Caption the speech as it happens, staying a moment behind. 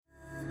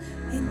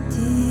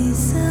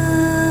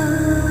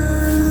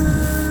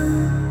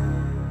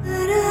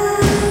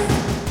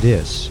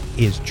This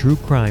is True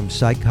Crime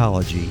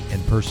Psychology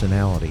and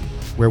Personality,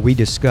 where we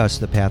discuss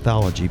the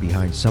pathology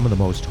behind some of the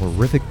most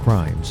horrific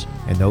crimes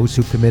and those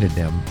who committed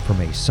them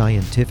from a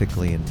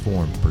scientifically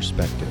informed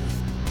perspective.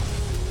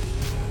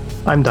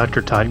 I'm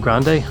Dr. Todd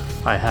Grande.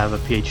 I have a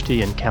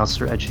PhD in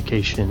counselor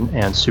education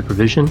and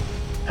supervision,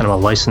 and I'm a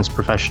licensed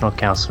professional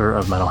counselor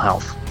of mental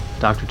health.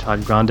 Dr.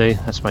 Todd Grande,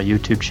 that's my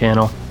YouTube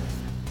channel.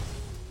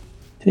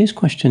 Today's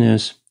question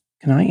is,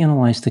 can I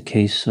analyze the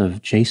case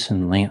of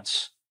Jason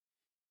Lance?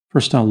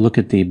 First, I'll look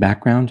at the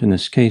background in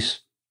this case,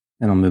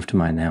 then I'll move to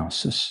my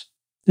analysis.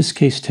 This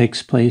case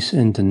takes place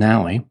in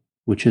Denali,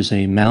 which is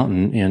a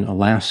mountain in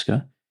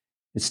Alaska.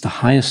 It's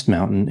the highest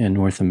mountain in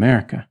North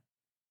America.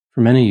 For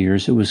many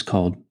years, it was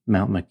called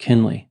Mount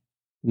McKinley.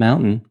 The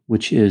mountain,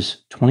 which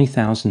is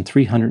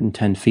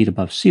 20,310 feet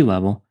above sea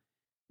level,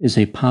 is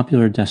a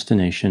popular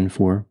destination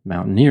for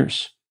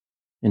mountaineers.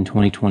 In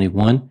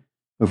 2021,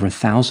 over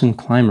 1,000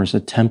 climbers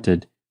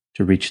attempted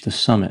to reach the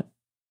summit.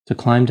 To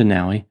climb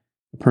Denali,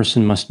 a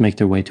person must make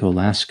their way to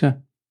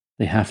Alaska.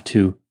 They have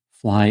to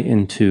fly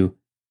into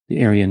the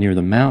area near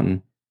the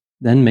mountain,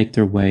 then make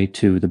their way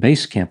to the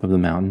base camp of the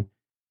mountain,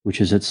 which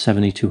is at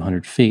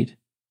 7,200 feet.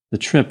 The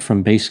trip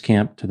from base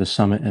camp to the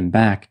summit and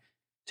back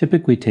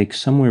typically takes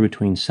somewhere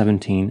between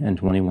 17 and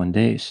 21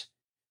 days.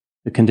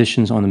 The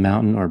conditions on the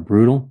mountain are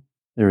brutal.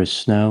 There is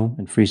snow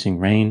and freezing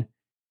rain.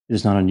 It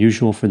is not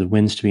unusual for the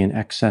winds to be in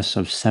excess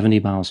of 70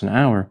 miles an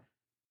hour,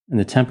 and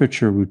the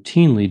temperature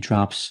routinely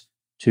drops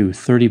to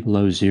 30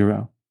 below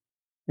zero.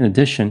 In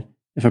addition,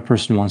 if a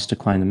person wants to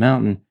climb the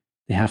mountain,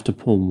 they have to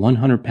pull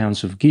 100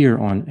 pounds of gear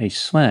on a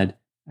sled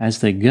as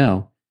they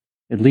go,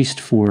 at least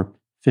for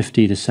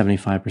 50 to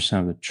 75%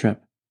 of the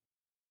trip.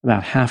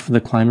 About half of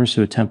the climbers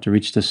who attempt to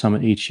reach the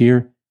summit each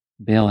year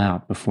bail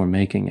out before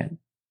making it.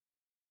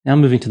 Now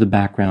moving to the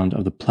background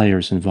of the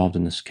players involved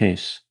in this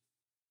case.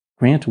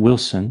 Grant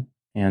Wilson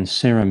and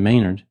Sarah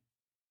Maynard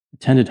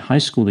attended high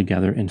school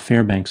together in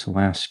Fairbanks,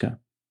 Alaska.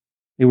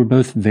 They were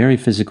both very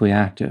physically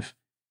active.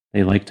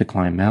 They liked to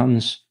climb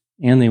mountains,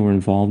 and they were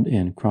involved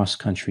in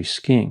cross-country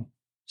skiing.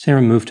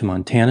 Sarah moved to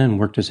Montana and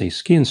worked as a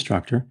ski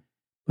instructor,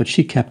 but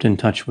she kept in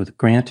touch with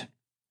Grant,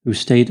 who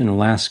stayed in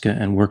Alaska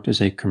and worked as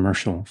a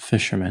commercial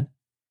fisherman.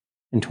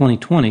 In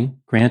 2020,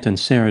 Grant and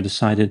Sarah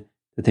decided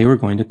that they were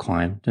going to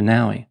climb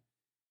Denali.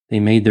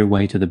 They made their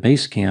way to the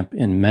base camp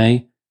in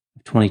May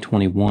of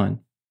 2021.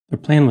 Their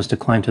plan was to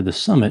climb to the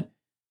summit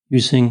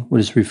using what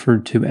is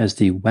referred to as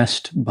the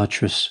West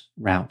Buttress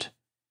route.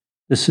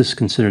 This is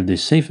considered the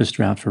safest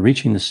route for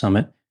reaching the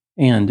summit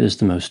and is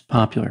the most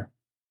popular.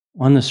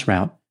 On this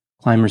route,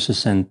 climbers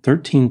ascend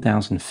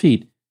 13,000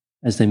 feet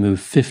as they move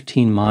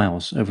 15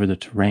 miles over the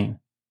terrain.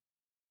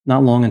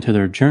 Not long into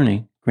their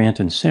journey, Grant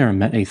and Sarah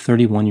met a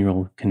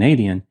 31-year-old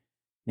Canadian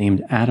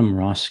named Adam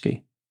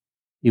Roski.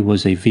 He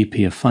was a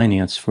VP of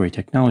finance for a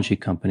technology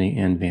company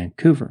in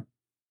Vancouver.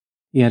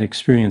 He had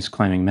experience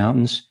climbing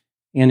mountains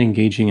and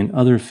engaging in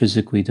other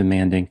physically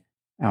demanding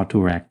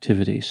outdoor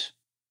activities.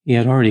 He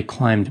had already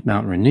climbed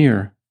Mount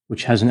Rainier,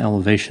 which has an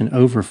elevation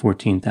over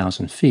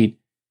 14,000 feet.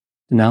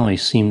 Denali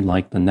seemed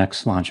like the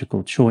next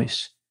logical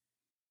choice.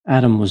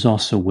 Adam was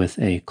also with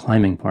a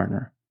climbing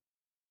partner.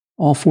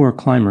 All four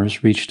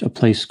climbers reached a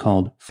place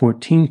called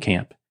 14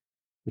 Camp,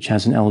 which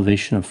has an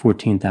elevation of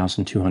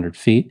 14,200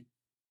 feet.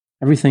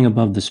 Everything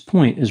above this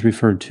point is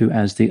referred to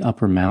as the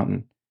upper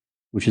mountain,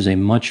 which is a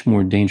much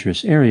more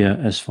dangerous area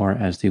as far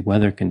as the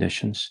weather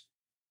conditions.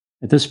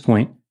 At this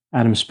point,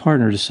 Adam's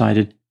partner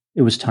decided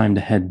it was time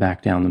to head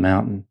back down the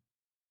mountain.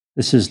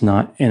 This is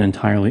not an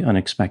entirely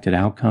unexpected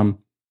outcome.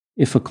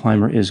 If a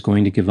climber is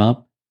going to give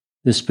up,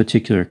 this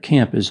particular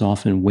camp is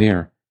often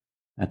where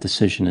that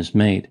decision is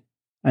made.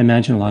 I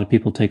imagine a lot of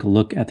people take a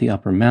look at the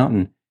upper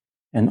mountain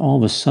and all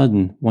of a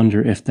sudden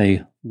wonder if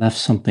they left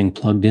something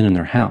plugged in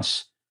their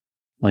house,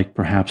 like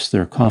perhaps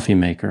their coffee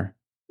maker.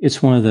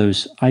 It's one of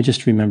those, I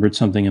just remembered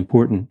something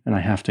important and I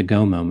have to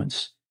go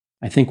moments.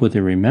 I think what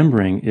they're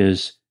remembering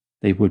is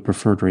they would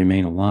prefer to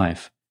remain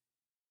alive.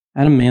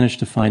 Adam managed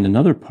to find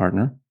another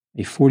partner,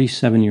 a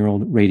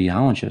 47-year-old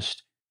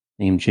radiologist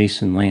named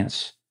Jason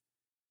Lance.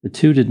 The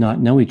two did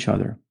not know each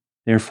other,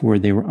 therefore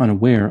they were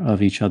unaware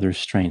of each other's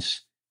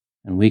strengths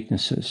and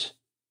weaknesses.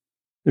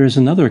 There is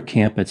another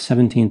camp at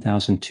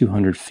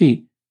 17,200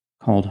 feet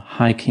called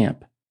High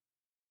Camp.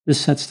 This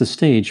sets the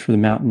stage for the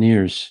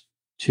mountaineers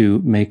to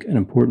make an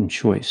important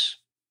choice.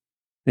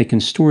 They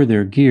can store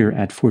their gear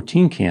at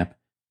 14 Camp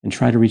and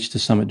try to reach the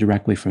summit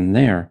directly from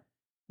there,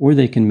 or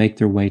they can make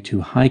their way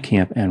to High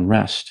Camp and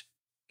rest,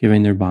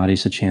 giving their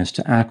bodies a chance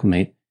to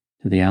acclimate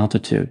to the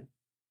altitude.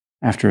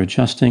 After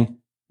adjusting,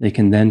 they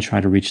can then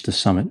try to reach the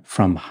summit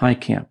from High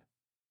Camp.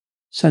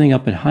 Setting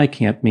up at High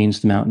Camp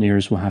means the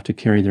mountaineers will have to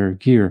carry their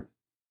gear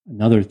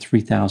another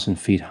 3,000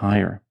 feet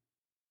higher.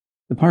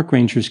 The park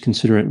rangers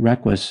consider it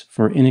reckless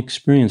for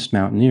inexperienced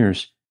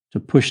mountaineers to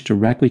push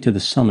directly to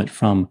the summit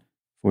from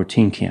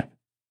 14 Camp.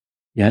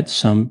 Yet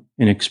some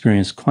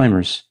inexperienced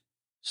climbers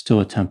still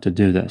attempt to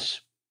do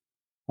this.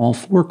 All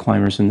four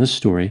climbers in this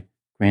story,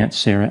 Grant,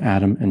 Sarah,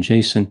 Adam, and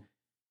Jason,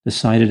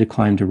 decided to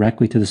climb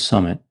directly to the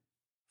summit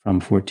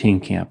from 14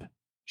 Camp,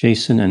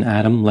 Jason and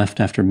Adam left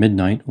after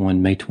midnight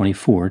on May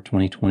 24,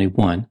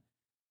 2021.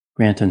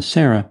 Grant and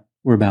Sarah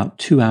were about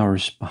 2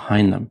 hours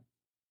behind them.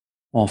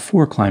 All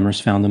 4 climbers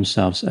found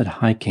themselves at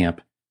high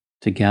camp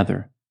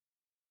together.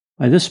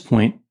 By this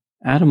point,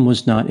 Adam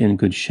was not in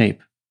good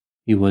shape.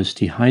 He was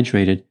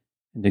dehydrated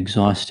and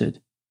exhausted.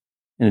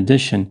 In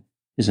addition,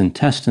 his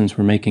intestines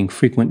were making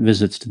frequent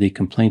visits to the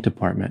complaint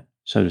department,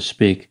 so to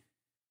speak.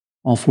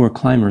 All 4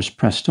 climbers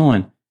pressed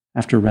on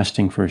after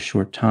resting for a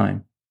short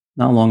time.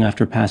 Not long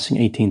after passing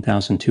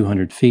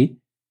 18,200 feet,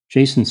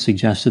 Jason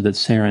suggested that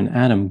Sarah and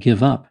Adam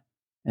give up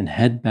and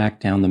head back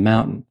down the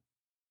mountain.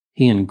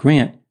 He and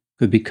Grant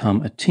could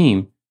become a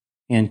team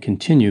and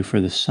continue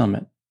for the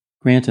summit.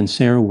 Grant and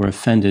Sarah were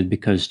offended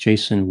because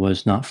Jason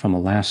was not from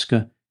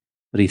Alaska,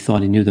 but he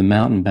thought he knew the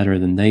mountain better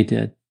than they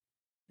did.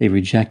 They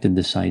rejected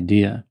this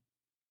idea.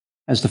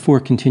 As the 4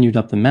 continued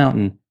up the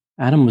mountain,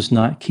 Adam was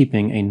not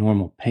keeping a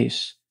normal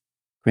pace.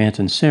 Grant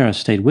and Sarah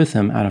stayed with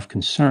him out of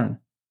concern.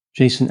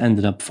 Jason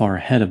ended up far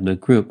ahead of the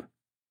group.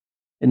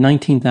 At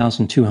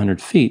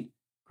 19,200 feet,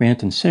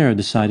 Grant and Sarah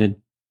decided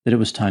that it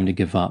was time to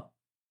give up.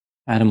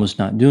 Adam was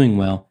not doing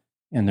well,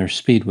 and their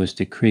speed was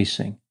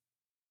decreasing.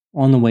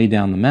 On the way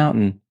down the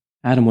mountain,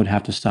 Adam would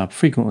have to stop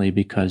frequently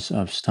because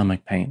of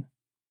stomach pain.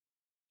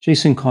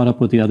 Jason caught up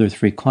with the other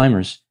 3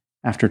 climbers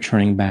after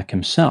turning back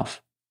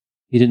himself.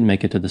 He didn't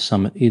make it to the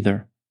summit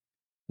either.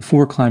 The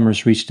 4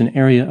 climbers reached an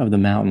area of the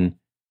mountain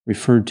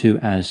referred to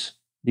as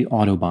the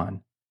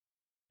Autobahn.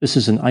 This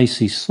is an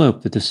icy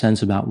slope that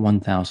descends about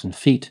 1,000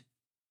 feet.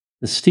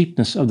 The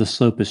steepness of the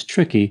slope is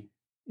tricky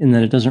in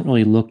that it doesn't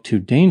really look too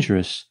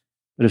dangerous,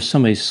 but if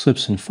somebody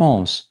slips and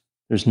falls,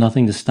 there's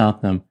nothing to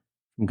stop them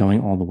from going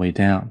all the way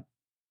down.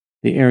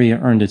 The area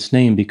earned its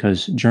name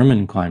because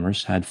German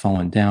climbers had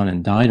fallen down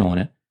and died on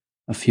it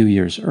a few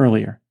years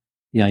earlier.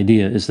 The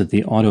idea is that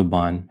the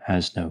Autobahn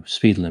has no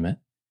speed limit.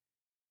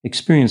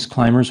 Experienced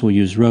climbers will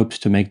use ropes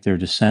to make their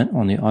descent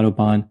on the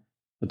Autobahn,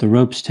 but the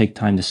ropes take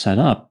time to set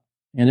up,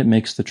 and it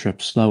makes the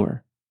trip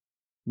slower.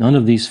 None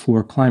of these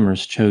 4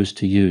 climbers chose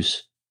to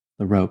use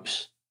the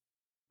ropes.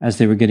 As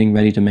they were getting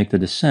ready to make the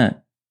descent,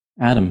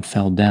 Adam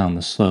fell down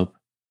the slope.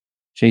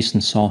 Jason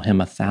saw him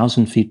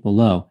 1,000 feet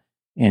below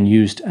and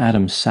used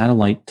Adam's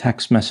satellite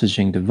text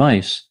messaging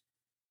device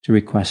to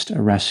request a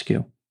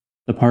rescue.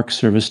 The Park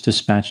Service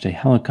dispatched a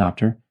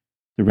helicopter.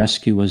 The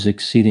rescue was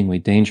exceedingly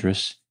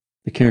dangerous.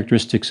 The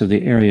characteristics of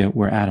the area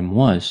where Adam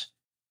was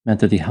meant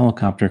that the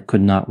helicopter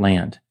could not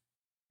land.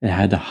 It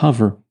had to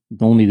hover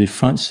with only the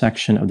front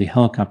section of the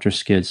helicopter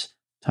skids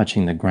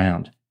touching the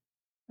ground.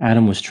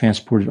 Adam was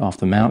transported off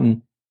the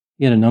mountain.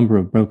 He had a number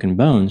of broken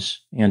bones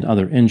and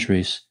other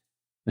injuries,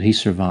 but he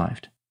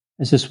survived.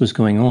 As this was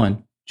going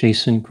on,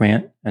 Jason,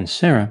 Grant, and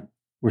Sarah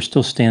were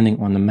still standing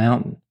on the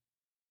mountain.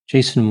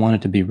 Jason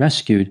wanted to be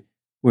rescued,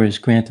 whereas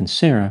Grant and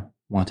Sarah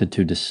wanted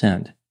to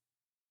descend.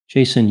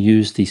 Jason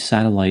used the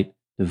satellite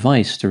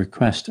device to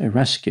request a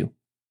rescue.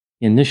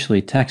 He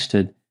initially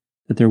texted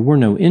that there were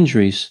no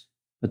injuries,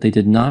 but they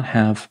did not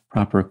have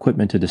proper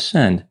equipment to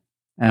descend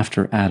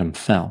after Adam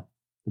fell.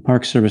 The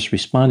Park Service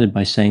responded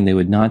by saying they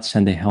would not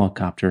send a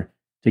helicopter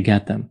to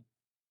get them.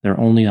 Their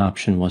only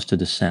option was to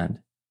descend.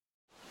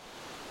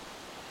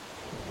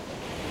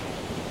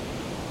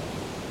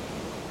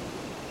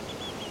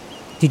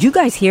 Did you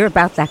guys hear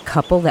about that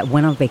couple that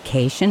went on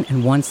vacation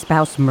and one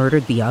spouse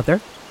murdered the other?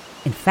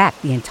 In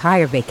fact, the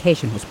entire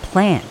vacation was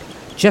planned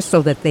just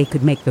so that they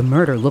could make the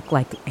murder look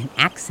like an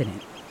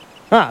accident.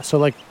 So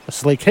like a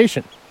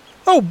slaycation.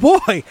 Oh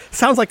boy,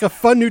 sounds like a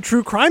fun new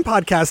true crime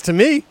podcast to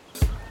me.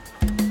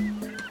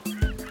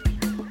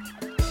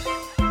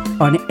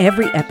 On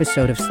every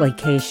episode of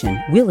Slaycation,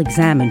 we'll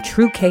examine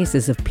true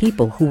cases of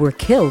people who were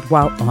killed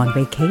while on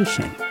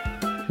vacation.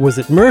 Was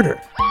it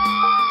murder?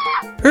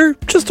 Or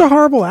just a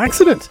horrible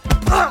accident?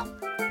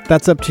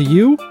 That's up to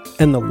you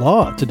and the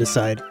law to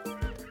decide.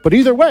 But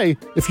either way,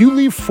 if you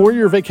leave for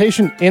your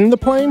vacation in the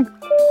plane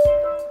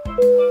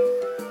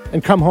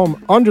and come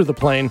home under the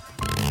plane,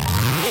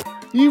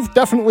 you've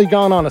definitely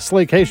gone on a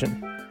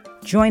slaycation.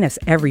 Join us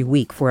every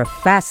week for a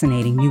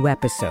fascinating new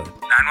episode.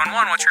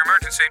 911, what's your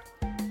emergency?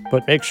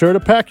 But make sure to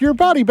pack your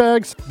body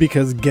bags.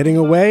 Because getting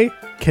away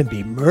can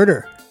be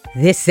murder.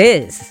 This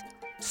is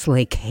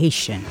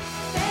Slaycation.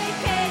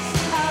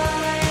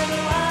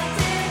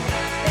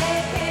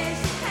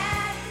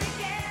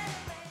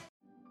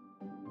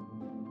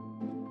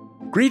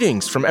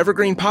 Greetings from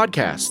Evergreen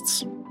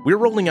Podcasts. We're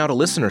rolling out a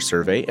listener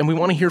survey, and we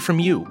want to hear from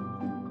you.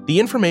 The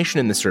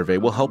information in the survey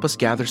will help us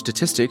gather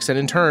statistics and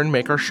in turn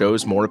make our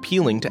shows more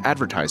appealing to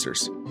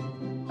advertisers.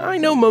 I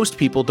know most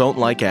people don't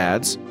like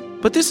ads,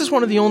 but this is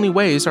one of the only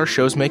ways our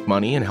shows make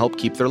money and help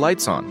keep their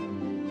lights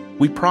on.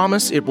 We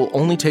promise it will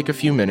only take a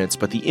few minutes,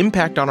 but the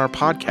impact on our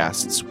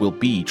podcasts will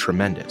be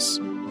tremendous.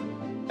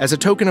 As a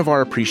token of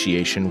our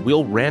appreciation,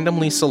 we'll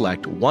randomly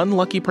select one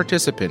lucky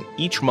participant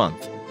each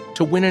month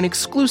to win an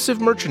exclusive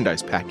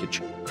merchandise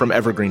package from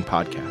Evergreen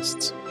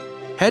Podcasts.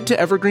 Head to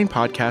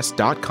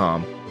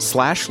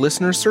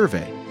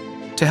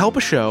evergreenpodcast.com/listenersurvey to help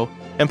a show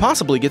and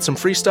possibly get some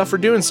free stuff for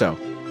doing so.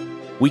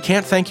 We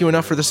can't thank you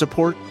enough for the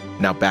support.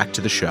 Now back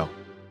to the show.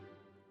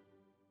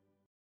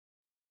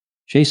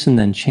 Jason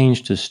then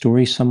changed his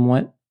story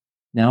somewhat,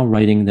 now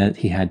writing that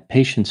he had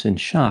patients in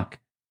shock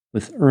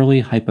with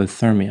early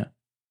hypothermia.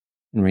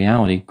 In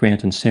reality,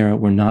 Grant and Sarah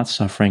were not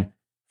suffering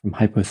from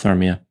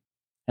hypothermia,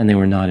 and they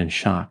were not in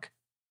shock.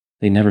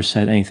 They never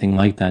said anything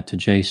like that to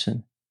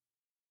Jason.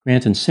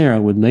 Grant and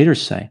Sarah would later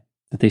say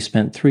that they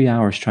spent 3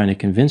 hours trying to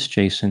convince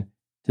Jason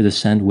to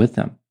descend with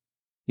them.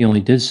 He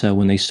only did so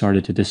when they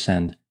started to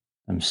descend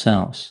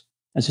themselves.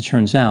 As it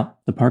turns out,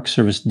 the Park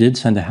Service did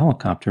send a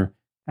helicopter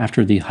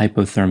after the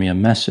hypothermia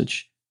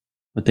message,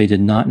 but they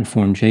did not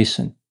inform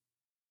Jason.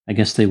 I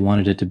guess they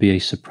wanted it to be a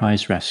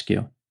surprise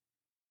rescue.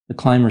 The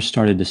climbers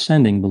started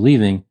descending,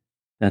 believing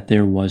that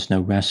there was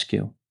no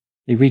rescue.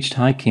 They reached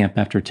high camp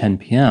after 10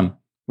 p.m.,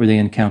 where they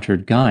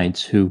encountered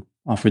guides who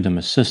offered them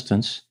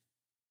assistance.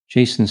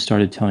 Jason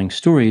started telling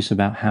stories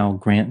about how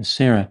Grant and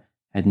Sarah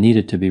had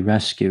needed to be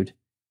rescued,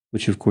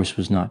 which of course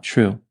was not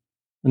true.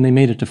 When they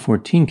made it to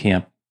 14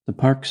 camp, the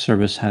Park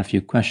Service had a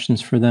few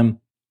questions for them.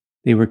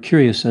 They were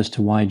curious as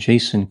to why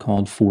Jason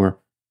called for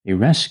a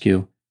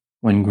rescue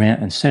when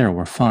Grant and Sarah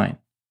were fine.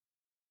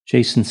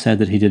 Jason said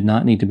that he did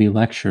not need to be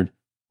lectured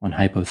on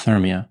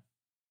hypothermia.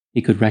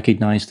 He could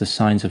recognize the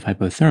signs of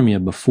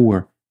hypothermia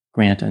before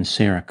Grant and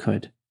Sarah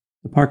could.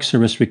 The Park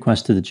Service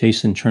requested that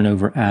Jason turn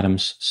over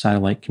Adam's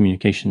satellite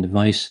communication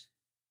device,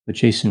 but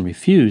Jason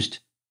refused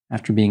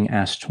after being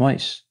asked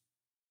twice.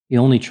 He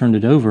only turned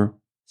it over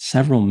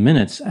several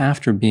minutes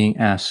after being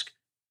asked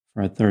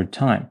for a third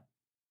time.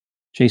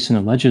 Jason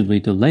allegedly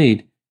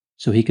delayed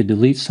so he could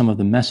delete some of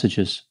the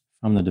messages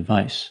from the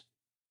device.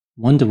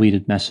 One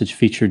deleted message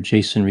featured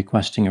Jason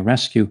requesting a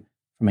rescue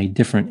from a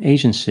different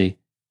agency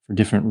for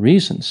different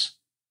reasons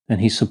than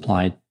he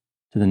supplied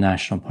to the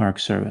National Park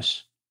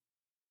Service.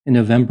 In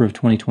November of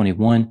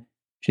 2021,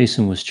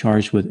 Jason was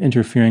charged with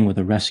interfering with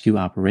a rescue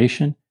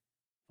operation,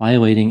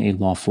 violating a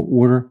lawful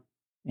order,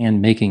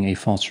 and making a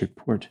false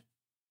report.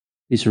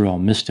 These are all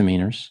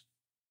misdemeanors.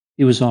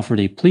 He was offered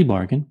a plea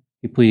bargain.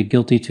 He pleaded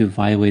guilty to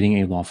violating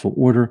a lawful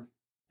order,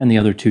 and the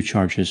other 2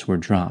 charges were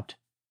dropped.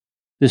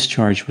 This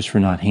charge was for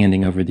not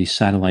handing over the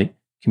satellite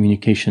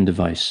communication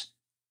device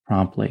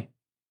promptly.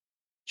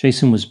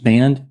 Jason was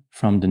banned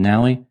from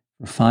Denali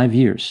for 5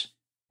 years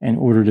and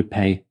ordered to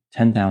pay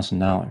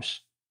 $10,000.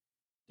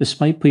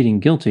 Despite pleading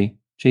guilty,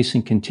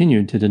 Jason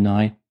continued to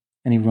deny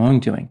any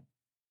wrongdoing.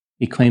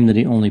 He claimed that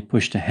he only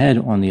pushed ahead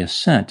on the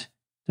ascent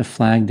to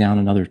flag down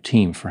another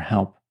team for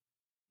help.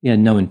 He had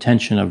no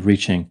intention of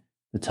reaching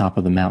the top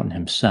of the mountain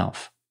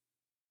himself.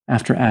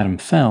 After Adam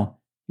fell,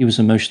 he was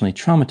emotionally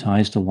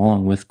traumatized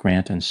along with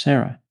Grant and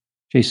Sarah.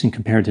 Jason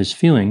compared his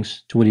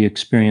feelings to what he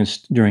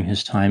experienced during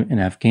his time in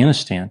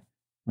Afghanistan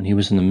when he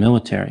was in the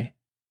military.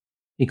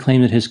 He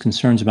claimed that his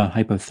concerns about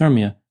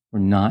hypothermia were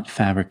not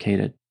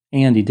fabricated,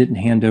 and he didn't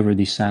hand over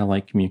the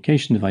satellite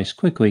communication device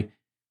quickly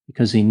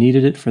because he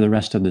needed it for the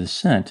rest of the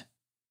descent,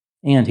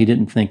 and he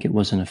didn't think it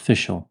was an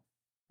official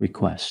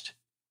request.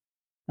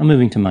 Now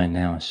moving to my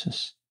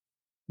analysis.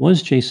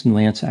 Was Jason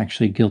Lance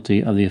actually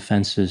guilty of the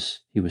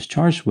offenses he was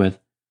charged with,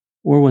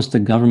 or was the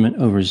government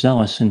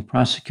overzealous in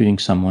prosecuting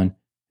someone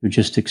who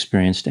just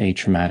experienced a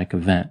traumatic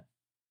event?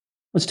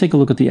 Let's take a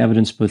look at the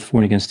evidence both for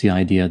and against the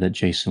idea that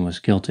Jason was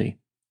guilty,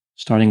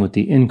 starting with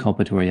the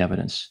inculpatory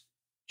evidence.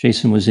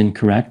 Jason was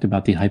incorrect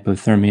about the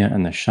hypothermia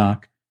and the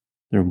shock.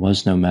 There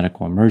was no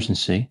medical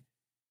emergency.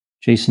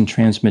 Jason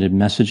transmitted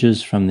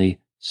messages from the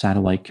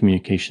satellite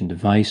communication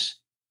device.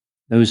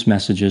 Those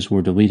messages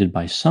were deleted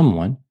by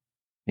someone.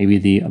 Maybe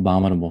the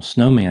abominable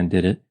snowman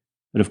did it,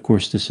 but of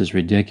course this is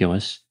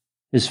ridiculous.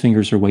 His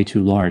fingers are way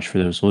too large for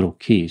those little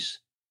keys.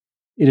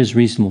 It is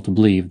reasonable to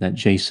believe that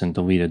Jason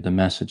deleted the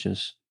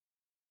messages.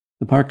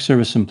 The Park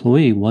Service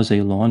employee was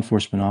a law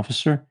enforcement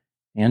officer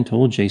and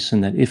told Jason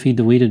that if he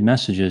deleted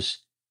messages,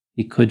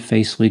 he could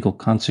face legal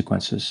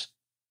consequences.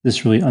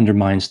 This really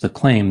undermines the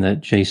claim that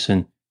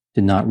Jason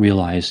did not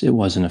realize it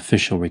was an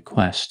official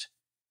request.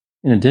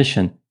 In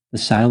addition, the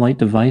satellite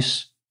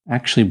device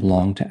actually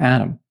belonged to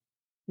Adam.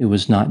 It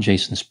was not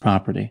Jason's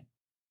property.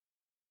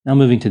 Now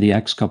moving to the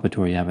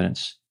exculpatory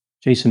evidence.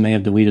 Jason may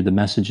have deleted the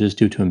messages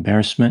due to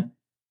embarrassment,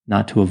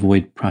 not to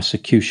avoid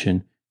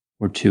prosecution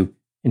or to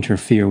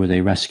interfere with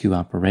a rescue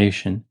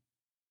operation.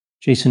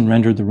 Jason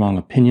rendered the wrong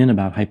opinion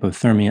about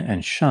hypothermia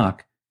and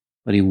shock,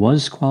 but he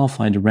was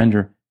qualified to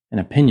render an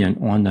opinion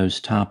on those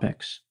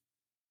topics.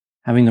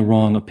 Having the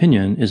wrong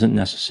opinion isn't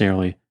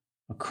necessarily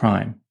a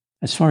crime.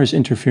 As far as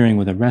interfering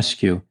with a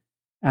rescue,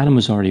 Adam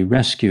was already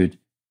rescued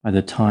by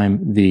the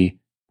time the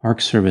Park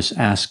Service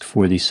asked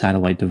for the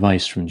satellite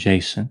device from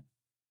Jason.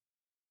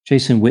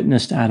 Jason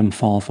witnessed Adam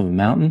fall off of a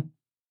mountain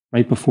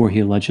right before he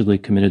allegedly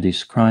committed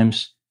these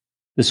crimes.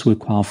 This would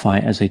qualify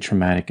as a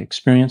traumatic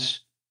experience,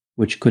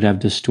 which could have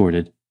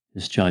distorted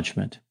his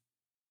judgment.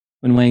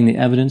 When weighing the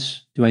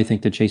evidence, do I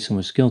think that Jason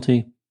was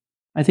guilty?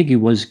 I think he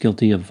was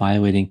guilty of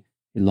violating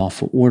a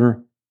lawful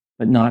order,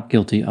 but not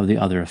guilty of the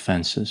other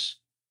offenses.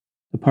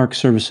 The Park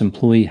Service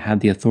employee had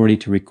the authority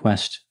to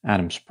request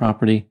Adam's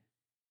property.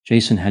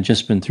 Jason had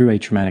just been through a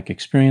traumatic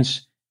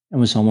experience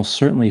and was almost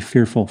certainly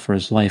fearful for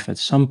his life at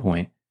some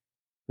point,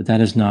 but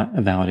that is not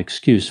a valid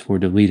excuse for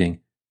deleting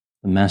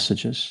the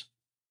messages.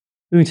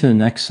 Moving to the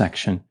next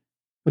section,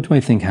 what do I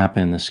think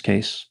happened in this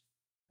case?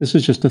 This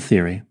is just a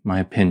theory, my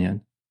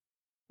opinion.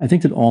 I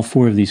think that all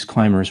 4 of these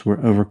climbers were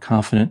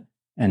overconfident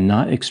and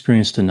not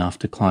experienced enough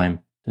to climb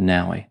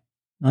Denali.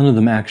 None of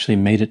them actually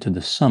made it to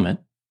the summit.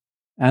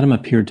 Adam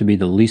appeared to be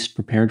the least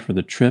prepared for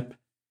the trip.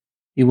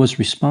 He was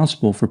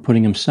responsible for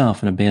putting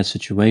himself in a bad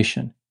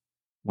situation.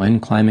 When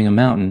climbing a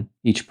mountain,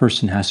 each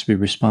person has to be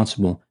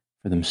responsible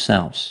for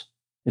themselves.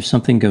 If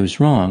something goes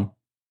wrong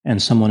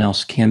and someone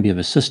else can be of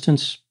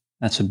assistance,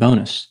 that's a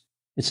bonus.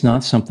 It's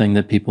not something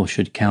that people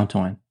should count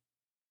on.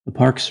 The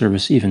Park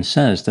Service even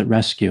says that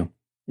rescue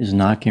is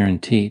not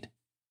guaranteed.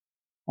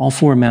 All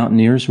 4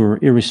 mountaineers were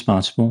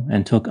irresponsible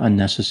and took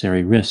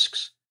unnecessary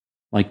risks,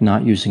 like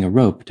not using a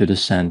rope to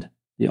descend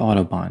the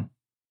Autobahn.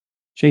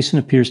 Jason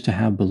appears to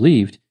have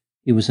believed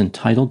he was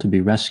entitled to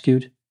be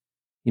rescued.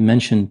 He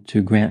mentioned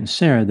to Grant and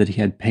Sarah that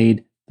he had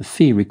paid the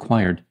fee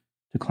required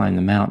to climb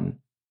the mountain.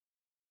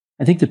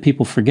 I think that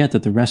people forget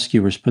that the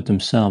rescuers put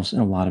themselves in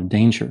a lot of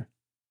danger.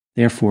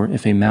 Therefore,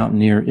 if a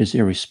mountaineer is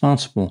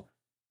irresponsible,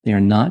 they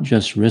are not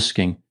just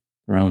risking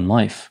their own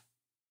life.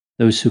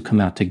 Those who come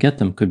out to get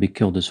them could be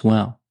killed as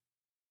well.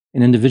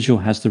 An individual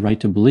has the right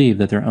to believe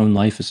that their own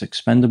life is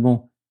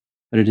expendable,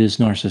 but it is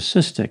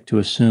narcissistic to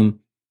assume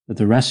that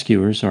the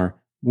rescuers are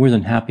more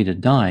than happy to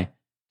die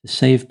to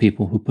save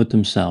people who put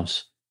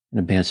themselves in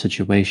a bad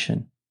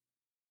situation.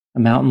 A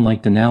mountain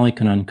like Denali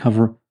can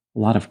uncover a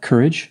lot of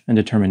courage and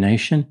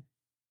determination,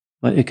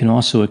 but it can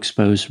also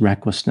expose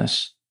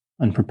recklessness,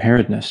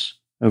 unpreparedness,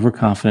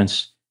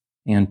 overconfidence,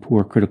 and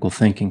poor critical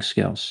thinking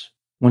skills.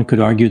 One could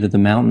argue that the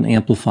mountain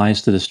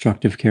amplifies the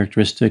destructive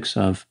characteristics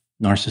of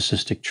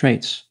narcissistic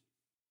traits.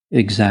 It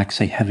exacts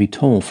a heavy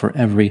toll for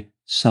every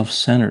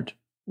self-centered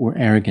or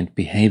arrogant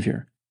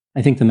behavior.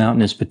 I think the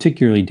mountain is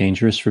particularly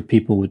dangerous for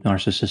people with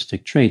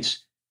narcissistic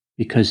traits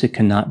because it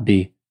cannot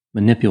be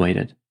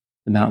manipulated.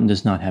 The mountain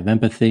does not have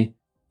empathy,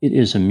 it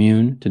is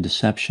immune to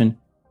deception,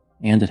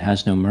 and it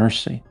has no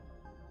mercy.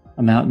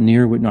 A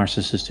mountaineer with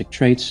narcissistic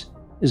traits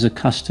is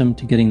accustomed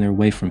to getting their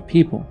way from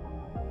people,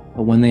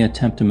 but when they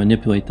attempt to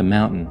manipulate the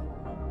mountain,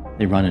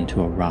 they run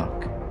into a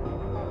rock.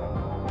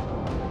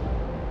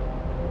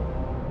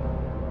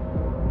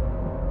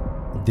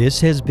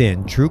 This has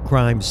been True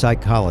Crime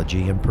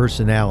Psychology and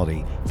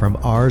Personality from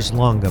Ars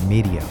Longa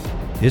Media.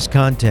 This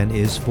content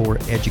is for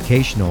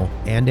educational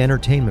and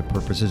entertainment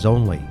purposes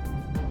only.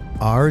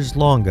 Ars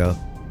Longa,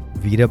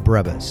 Vita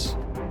Brevis.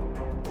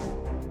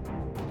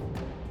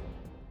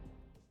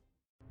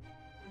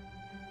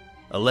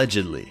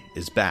 Allegedly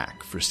is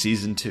back for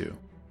Season 2.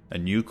 A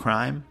new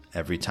crime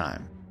every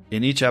time.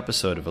 In each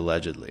episode of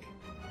Allegedly,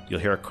 you'll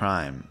hear a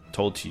crime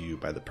told to you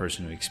by the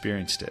person who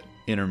experienced it,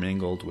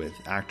 intermingled with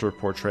actor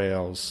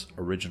portrayals,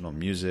 original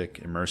music,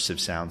 immersive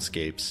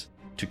soundscapes,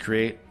 to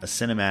create a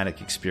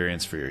cinematic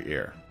experience for your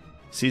ear.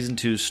 Season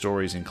 2's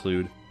stories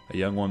include a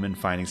young woman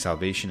finding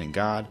salvation in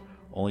God,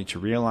 only to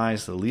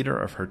realize the leader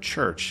of her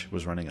church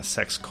was running a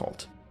sex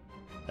cult.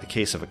 A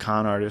case of a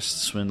con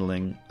artist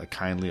swindling a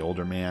kindly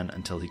older man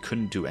until he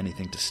couldn't do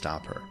anything to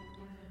stop her.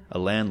 A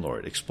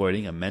landlord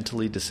exploiting a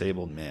mentally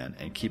disabled man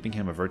and keeping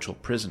him a virtual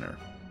prisoner.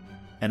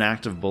 An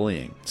act of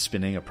bullying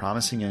spinning a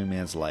promising young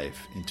man's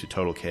life into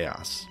total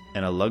chaos.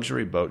 And a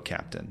luxury boat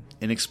captain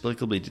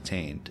inexplicably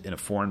detained in a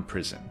foreign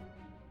prison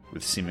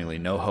with seemingly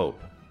no hope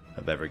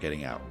of ever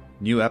getting out.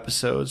 New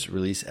episodes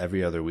release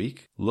every other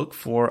week. Look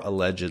for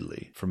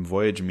Allegedly from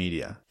Voyage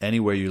Media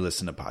anywhere you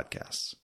listen to podcasts.